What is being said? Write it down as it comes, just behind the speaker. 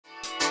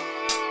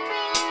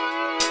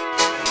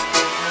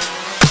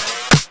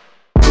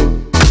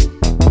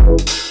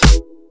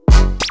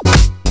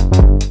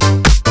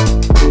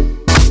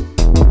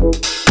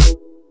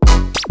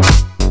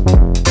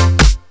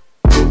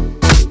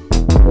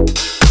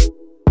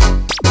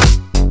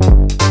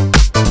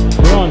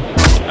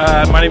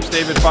My name's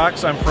David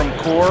Fox. I'm from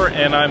Quore,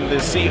 and I'm the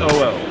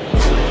COO.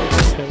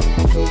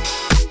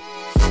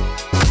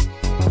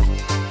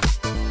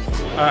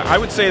 I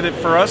would say that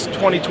for us,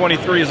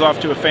 2023 is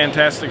off to a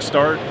fantastic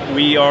start.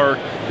 We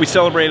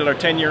celebrated our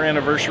 10-year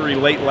anniversary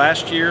late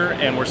last year,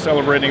 and we're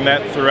celebrating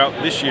that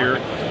throughout this year.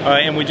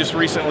 And we just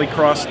recently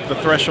crossed the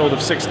threshold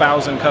of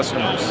 6,000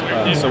 customers.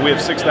 So we have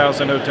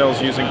 6,000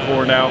 hotels using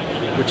Quore now,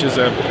 which is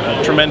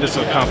a tremendous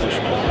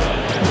accomplishment.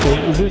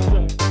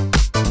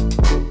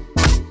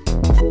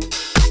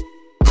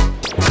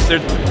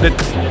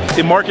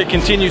 The market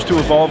continues to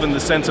evolve in the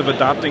sense of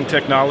adopting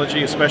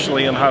technology,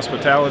 especially in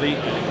hospitality.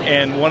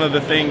 And one of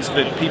the things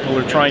that people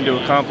are trying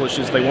to accomplish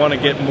is they want to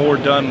get more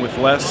done with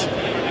less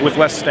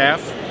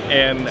staff,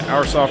 and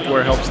our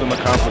software helps them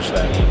accomplish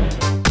that.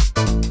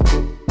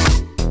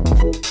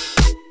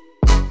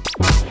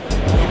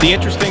 The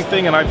interesting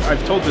thing, and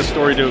I've told this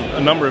story to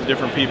a number of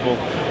different people,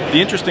 the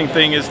interesting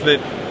thing is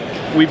that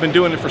we've been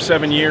doing it for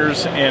 7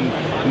 years, and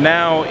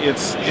now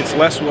it's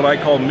less what I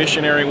call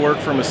missionary work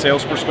from a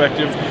sales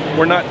perspective.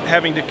 We're not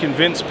having to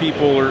convince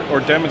people or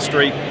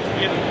demonstrate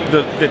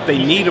that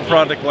they need a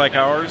product like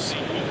ours.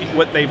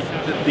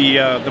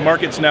 The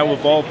market's now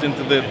evolved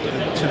into the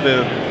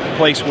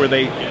place where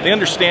they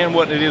understand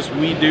what it is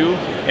we do,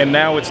 and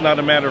now it's not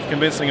a matter of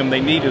convincing them they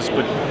need us,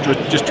 but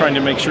just trying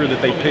to make sure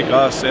that they pick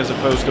us as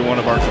opposed to one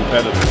of our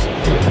competitors.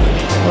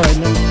 All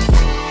right.